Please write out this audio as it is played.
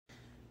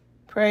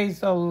Praise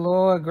the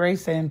Lord.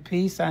 Grace and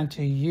peace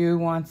unto you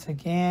once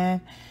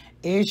again.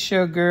 It's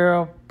your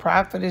girl,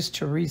 Prophetess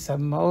Teresa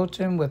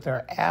Moton, with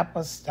her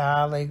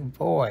apostolic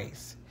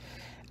voice.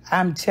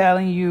 I'm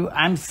telling you,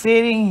 I'm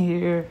sitting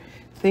here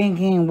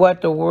thinking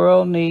what the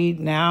world needs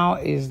now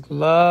is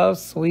love,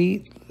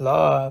 sweet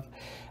love.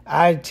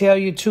 I tell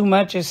you, too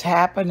much is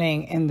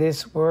happening in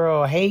this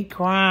world. Hate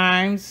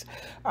crimes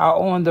are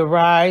on the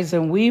rise,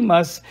 and we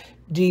must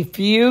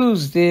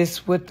diffuse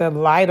this with the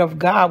light of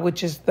God,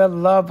 which is the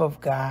love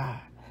of God.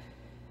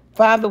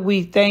 Father,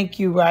 we thank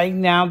you right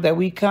now that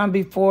we come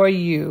before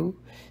you,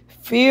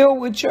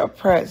 filled with your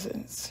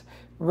presence,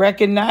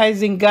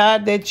 recognizing,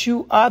 God, that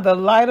you are the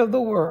light of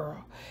the world.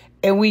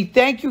 And we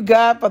thank you,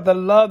 God, for the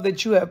love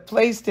that you have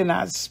placed in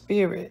our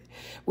spirit.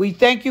 We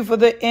thank you for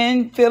the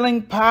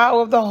infilling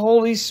power of the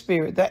Holy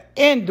Spirit, the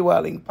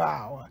indwelling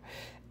power.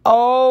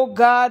 Oh,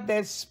 God,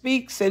 that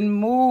speaks and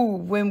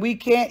moves when we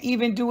can't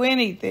even do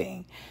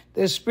anything.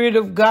 The Spirit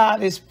of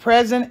God is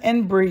present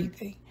and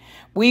breathing.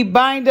 We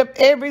bind up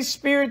every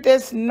spirit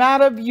that's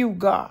not of you,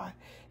 God.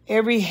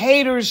 Every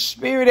hater's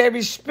spirit,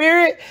 every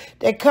spirit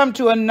that come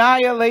to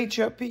annihilate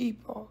your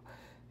people.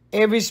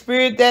 Every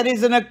spirit that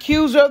is an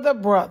accuser of the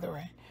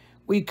brethren.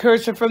 We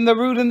curse it from the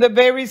root and the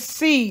very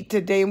seed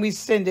today, and we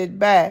send it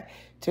back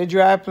to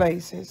dry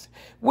places.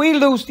 We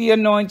loose the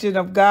anointing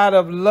of God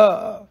of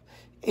love.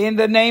 In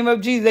the name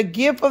of Jesus, the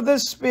gift of the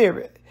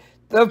Spirit,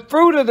 the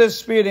fruit of the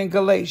Spirit in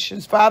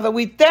Galatians. Father,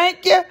 we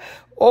thank you,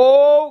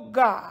 oh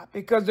God,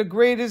 because the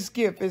greatest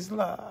gift is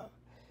love.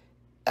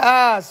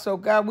 So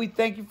God, we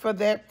thank you for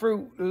that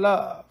fruit,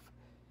 love.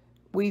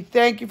 We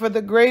thank you for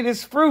the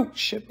greatest fruit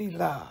should be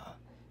love.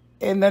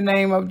 In the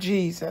name of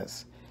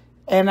Jesus.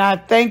 And I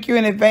thank you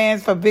in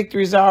advance for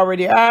victories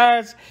already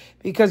ours,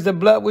 because the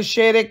blood was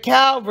shed at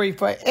Calvary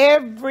for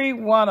every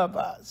one of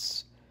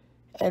us.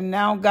 And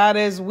now, God,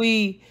 as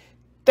we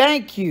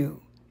thank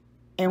you,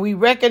 and we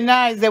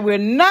recognize that we're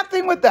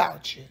nothing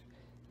without you.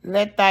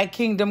 Let thy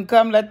kingdom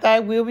come, let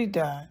thy will be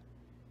done,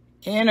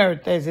 in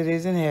earth as it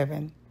is in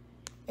heaven.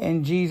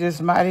 In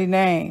Jesus' mighty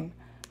name,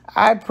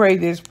 I pray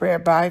this prayer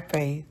by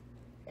faith.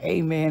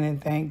 Amen,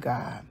 and thank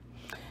God.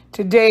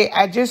 Today,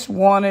 I just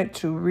wanted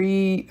to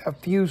read a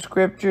few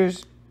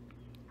scriptures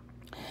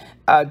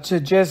to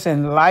just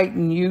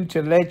enlighten you,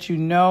 to let you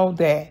know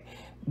that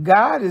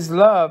God is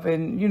love.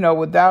 And, you know,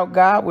 without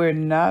God, we're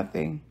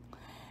nothing.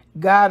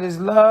 God is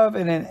love,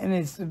 and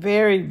it's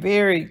very,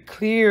 very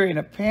clear and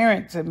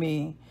apparent to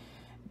me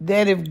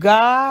that if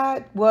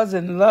God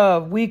wasn't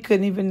love, we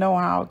couldn't even know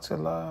how to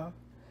love.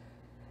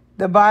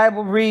 The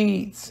Bible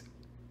reads,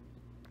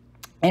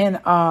 and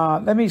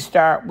let me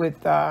start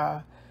with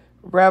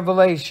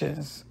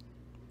Revelations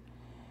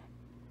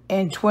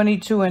in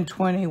 22 and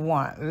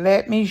 21.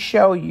 Let me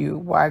show you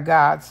why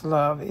God's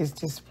love is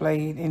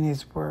displayed in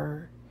his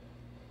word,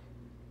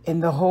 in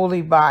the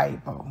Holy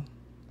Bible.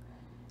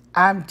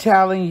 I'm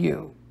telling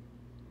you,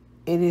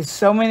 it is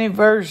so many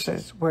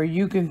verses where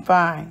you can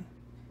find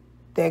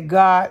that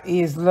God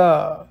is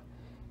love,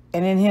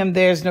 and in him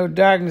there's no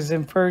darkness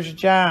in 1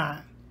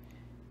 John.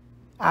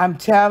 I'm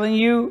telling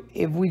you,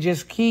 if we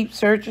just keep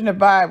searching the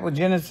Bible,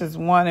 Genesis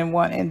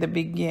 1:1, in the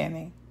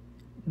beginning,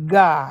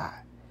 God.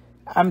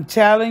 I'm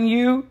telling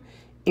you,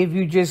 if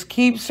you just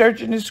keep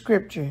searching the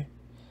scripture,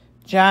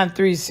 John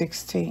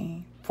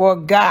 3:16, for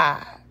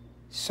God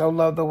so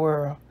loved the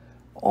world.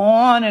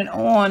 On and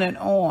on and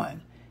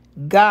on.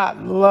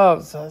 God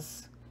loves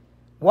us.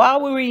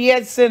 While we were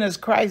yet sinners,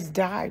 Christ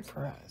died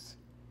for us.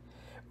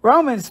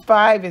 Romans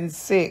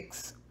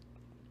 5:6,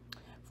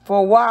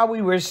 for while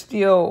we were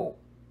still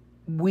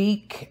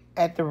weak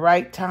at the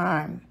right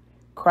time,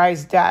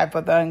 Christ died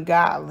for the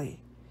ungodly.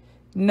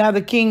 Now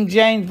the King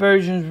James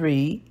versions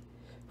read,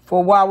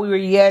 for while we were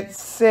yet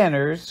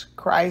sinners,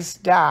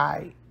 Christ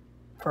died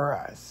for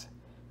us.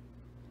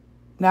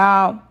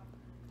 Now,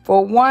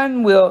 for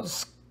one will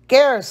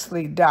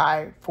scarcely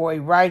die for a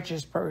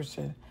righteous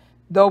person,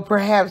 though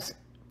perhaps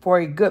for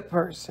a good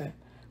person.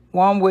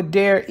 One would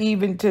dare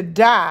even to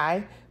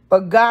die,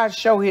 but God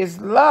showed his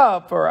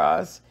love for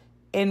us,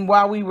 and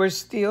while we were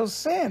still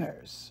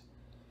sinners.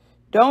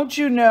 Don't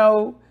you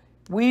know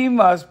we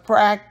must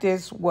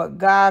practice what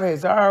God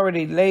has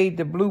already laid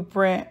the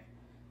blueprint?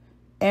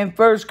 In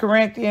 1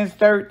 Corinthians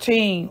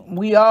 13,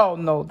 we all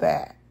know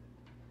that.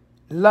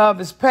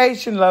 Love is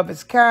patient, love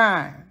is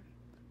kind.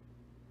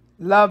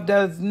 Love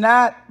does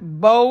not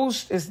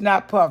boast, it's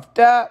not puffed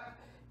up,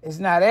 it's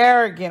not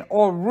arrogant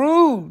or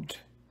rude.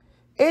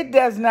 It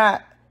does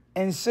not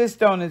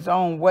insist on its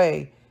own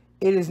way.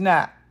 It is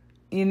not,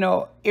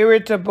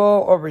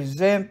 irritable or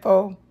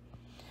resentful.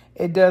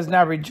 It does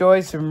not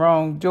rejoice in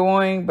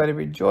wrongdoing, but it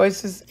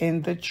rejoices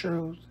in the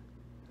truth.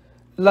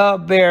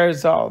 Love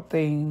bears all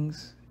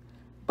things,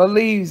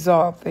 believes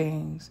all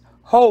things,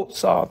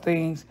 hopes all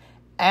things,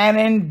 and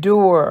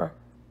endure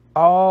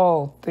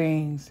all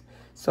things.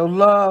 So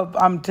love,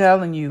 I'm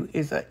telling you,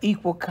 is an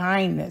equal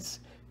kindness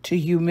to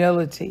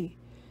humility.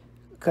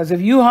 Because if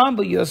you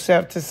humble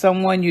yourself to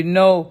someone you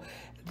know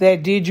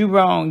that did you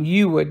wrong,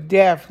 you would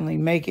definitely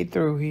make it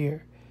through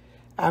here.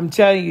 I'm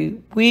telling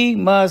you, we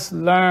must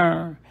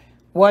learn.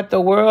 What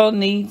the world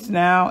needs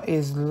now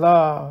is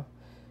love.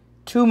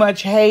 Too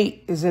much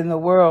hate is in the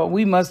world.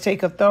 We must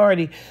take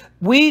authority.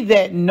 We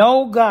that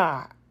know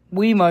God,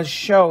 we must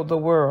show the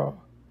world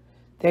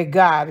that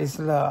God is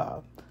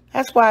love.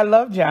 That's why I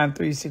love John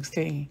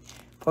 3:16.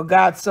 For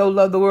God so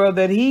loved the world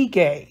that he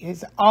gave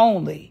his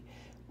only.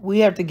 We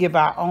have to give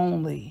our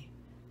only.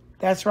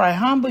 That's right.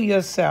 Humble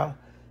yourself.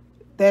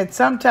 That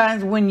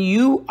sometimes when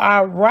you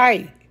are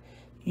right,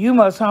 you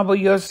must humble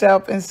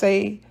yourself and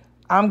say,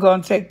 I'm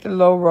going to take the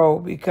low road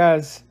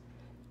because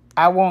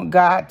I want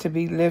God to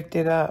be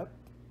lifted up.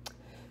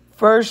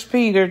 1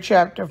 Peter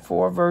chapter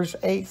 4, verse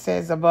 8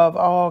 says, above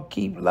all,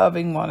 keep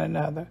loving one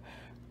another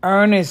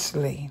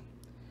earnestly,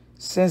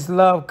 since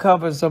love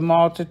covers a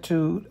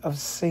multitude of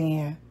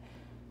sin.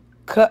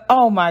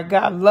 Oh my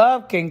God,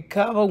 love can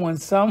cover when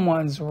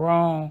someone's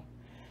wrong.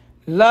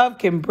 Love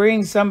can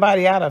bring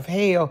somebody out of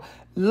hell.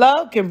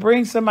 Love can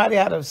bring somebody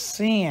out of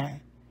sin.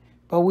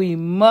 But we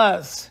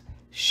must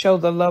show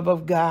the love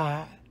of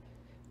God.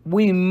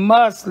 We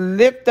must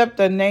lift up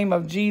the name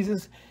of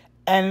Jesus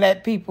and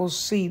let people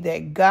see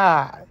that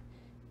God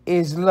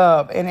is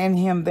love, and in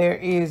him there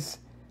is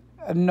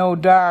no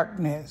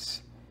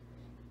darkness.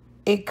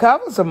 It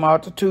covers a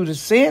multitude of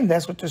sin.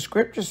 That's what the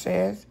scripture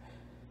says.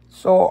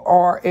 So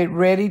are it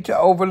ready to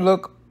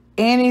overlook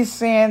any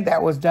sin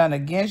that was done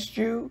against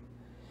you?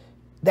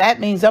 That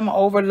means I'm going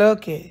to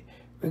overlook it.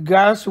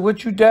 Regardless of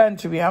what you've done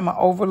to me, I'm going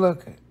to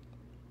overlook it.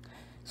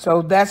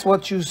 So that's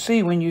what you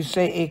see when you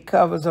say it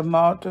covers a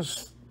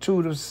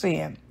multitude of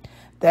sin.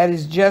 That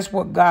is just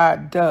what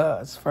God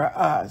does for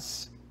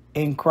us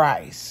in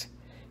Christ.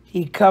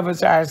 He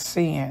covers our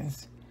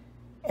sins.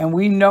 And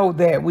we know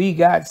that we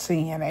got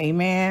sin.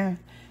 Amen.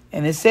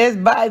 And it says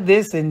by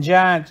this in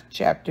John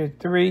chapter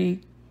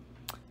 3,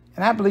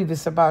 and I believe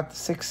it's about the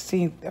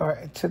 16th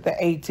or to the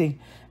 18th.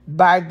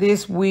 By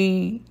this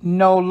we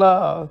know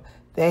love,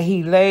 that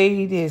he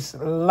laid his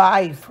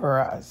life for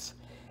us.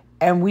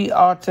 And we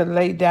ought to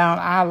lay down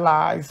our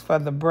lives for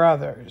the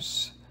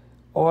brothers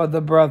or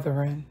the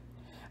brethren.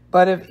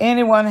 But if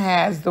anyone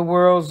has the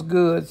world's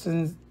goods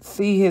and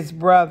see his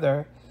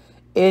brother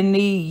in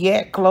need,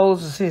 yet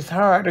closes his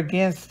heart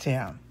against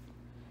him,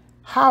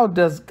 how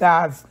does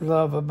God's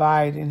love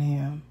abide in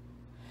him?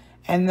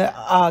 And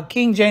the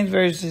King James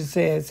Version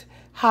says,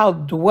 how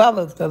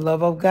dwelleth the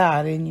love of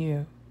God in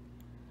you?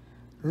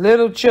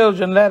 Little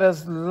children, let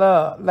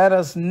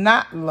us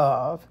not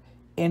love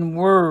in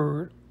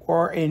word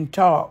or in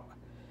talk,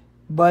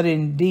 but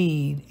in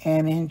deed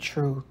and in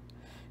truth.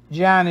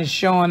 John is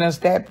showing us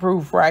that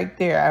proof right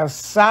there, a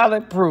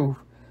solid proof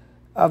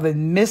of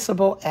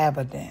admissible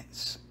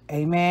evidence.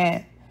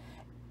 Amen.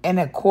 In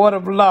a court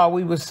of law,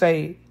 we would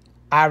say,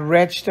 I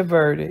retch the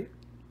verdict.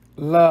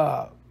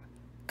 Love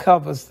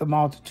covers the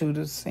multitude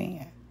of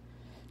sin.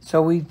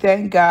 So we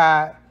thank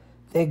God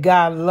that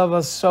God loves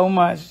us so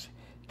much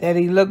that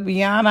he looked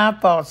beyond our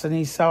faults and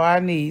he saw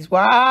our needs.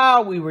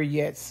 While we were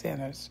yet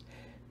sinners,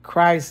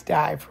 Christ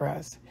died for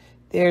us.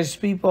 There's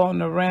people on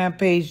the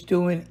rampage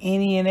doing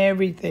any and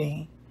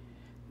everything.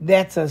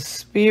 That's a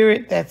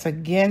spirit that's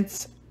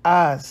against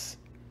us.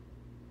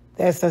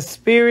 That's a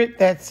spirit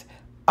that's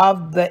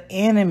of the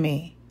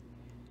enemy.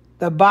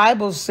 The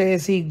Bible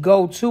says he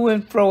go to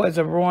and fro as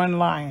a roaring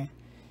lion,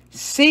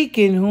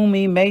 seeking whom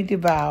he may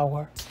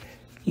devour.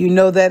 You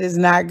know that is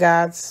not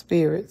God's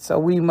spirit. So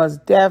we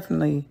must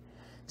definitely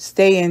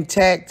stay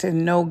intact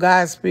and know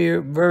God's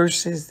spirit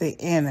versus the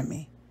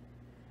enemy.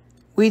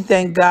 We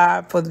thank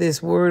God for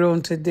this word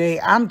on today.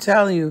 I'm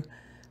telling you,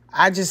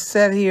 I just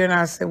sat here and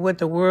I said, what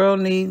the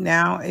world needs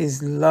now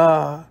is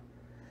love.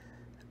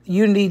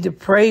 You need to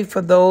pray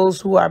for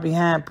those who are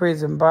behind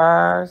prison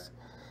bars.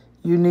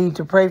 You need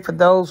to pray for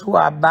those who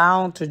are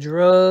bound to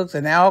drugs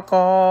and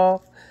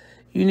alcohol.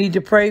 You need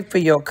to pray for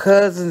your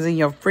cousins and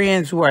your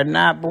friends who are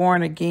not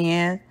born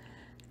again,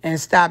 and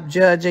stop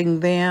judging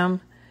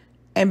them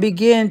and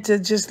begin to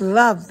just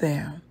love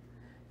them.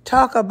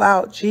 Talk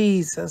about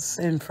Jesus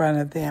in front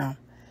of them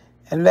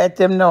and let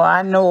them know,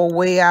 I know a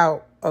way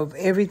out of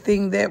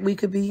everything that we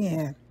could be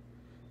in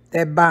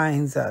that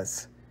binds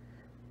us,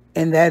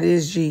 and that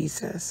is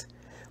Jesus.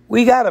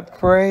 We got to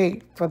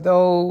pray for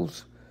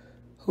those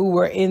who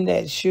were in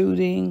that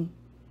shooting.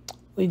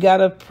 We got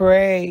to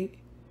pray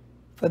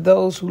for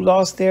those who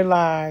lost their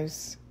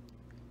lives.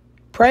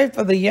 Pray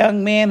for the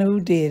young man who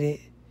did it,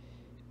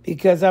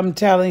 because I'm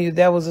telling you,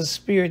 there was a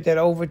spirit that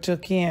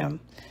overtook him.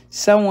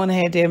 Someone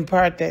had to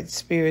impart that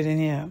spirit in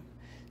him.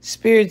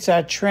 Spirits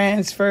are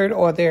transferred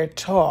or they're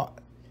taught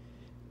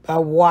by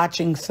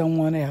watching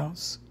someone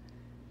else.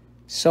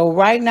 So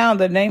right now, in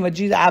the name of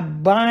Jesus, I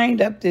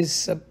bind up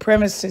this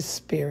supremacist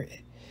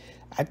spirit.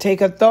 I take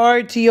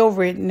authority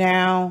over it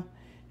now,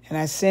 and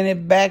I send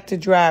it back to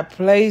dry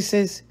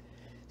places.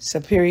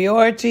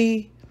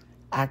 Superiority,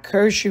 I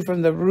curse you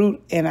from the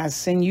root, and I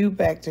send you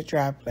back to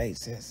dry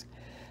places.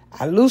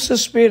 I loose a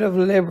spirit of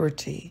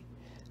liberty,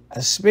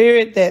 a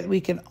spirit that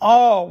we can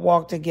all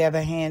walk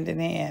together hand in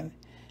hand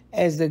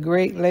as the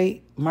great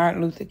late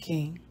Martin Luther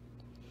King.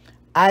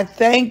 I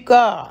thank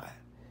God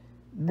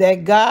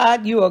that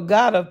God, you are a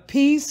God of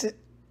peace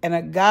and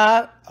a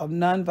God of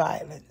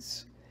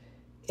nonviolence.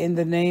 In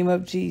the name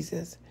of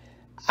Jesus,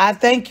 I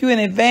thank you in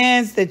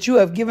advance that you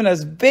have given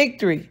us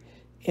victory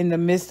in the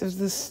midst of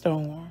the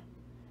storm.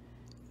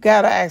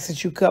 God, I ask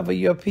that you cover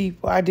your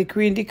people. I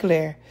decree and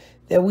declare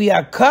that we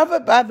are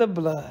covered by the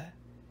blood,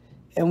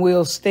 and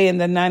we'll stay in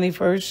the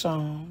 91st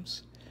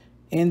Psalms.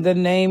 In the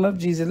name of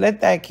Jesus,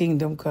 let thy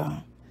kingdom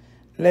come.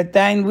 Let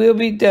thine will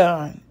be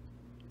done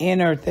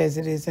in earth as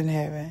it is in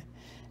heaven.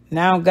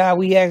 Now, God,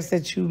 we ask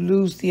that you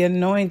loose the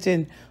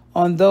anointing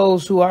on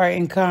those who are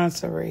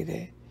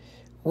incarcerated.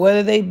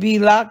 Whether they be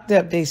locked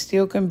up, they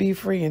still can be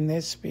free in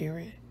their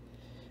spirit.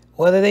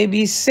 Whether they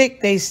be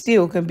sick, they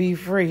still can be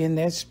free in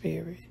their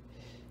spirit.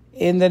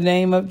 In the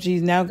name of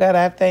Jesus. Now, God,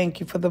 I thank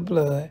you for the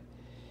blood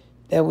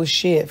that was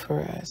shed for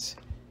us.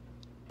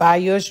 By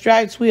your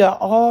stripes, we are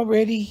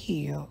already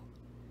healed.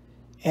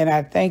 And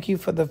I thank you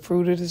for the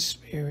fruit of the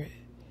Spirit.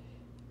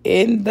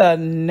 In the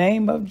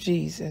name of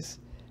Jesus,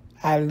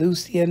 I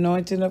loose the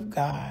anointing of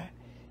God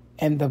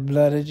and the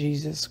blood of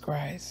Jesus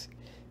Christ.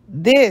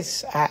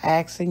 This I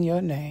ask in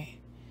your name.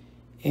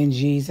 In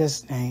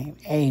Jesus' name,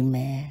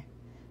 amen.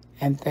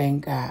 And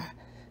thank God.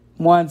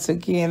 Once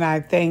again, I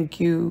thank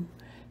you.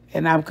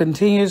 And I'm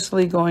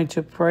continuously going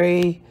to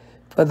pray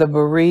for the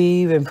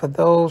bereaved and for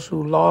those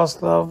who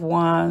lost loved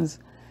ones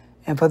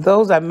and for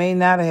those I may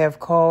not have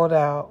called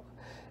out.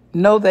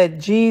 Know that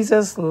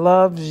Jesus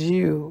loves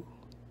you,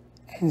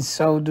 and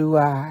so do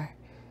I.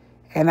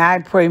 And I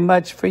pray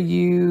much for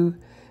you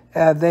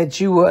that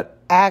you would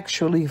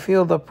actually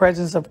feel the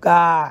presence of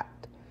God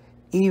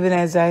even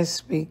as I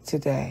speak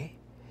today.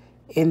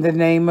 In the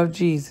name of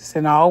Jesus.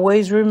 And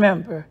always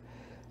remember,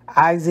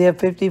 Isaiah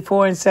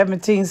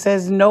 54:17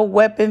 says, no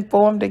weapon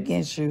formed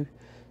against you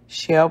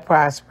shall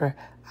prosper.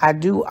 I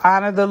do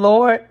honor the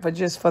Lord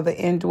for the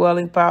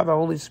indwelling power of the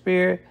Holy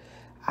Spirit.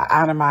 I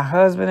honor my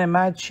husband and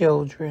my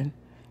children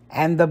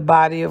and the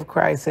body of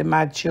Christ and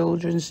my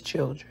children's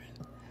children.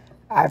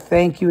 I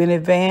thank you in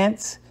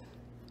advance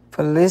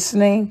for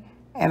listening,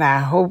 and I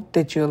hope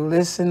that you'll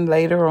listen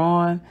later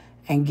on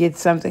and get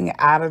something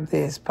out of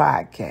this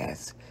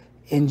podcast.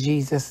 In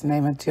Jesus'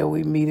 name, until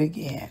we meet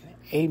again.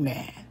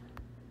 Amen.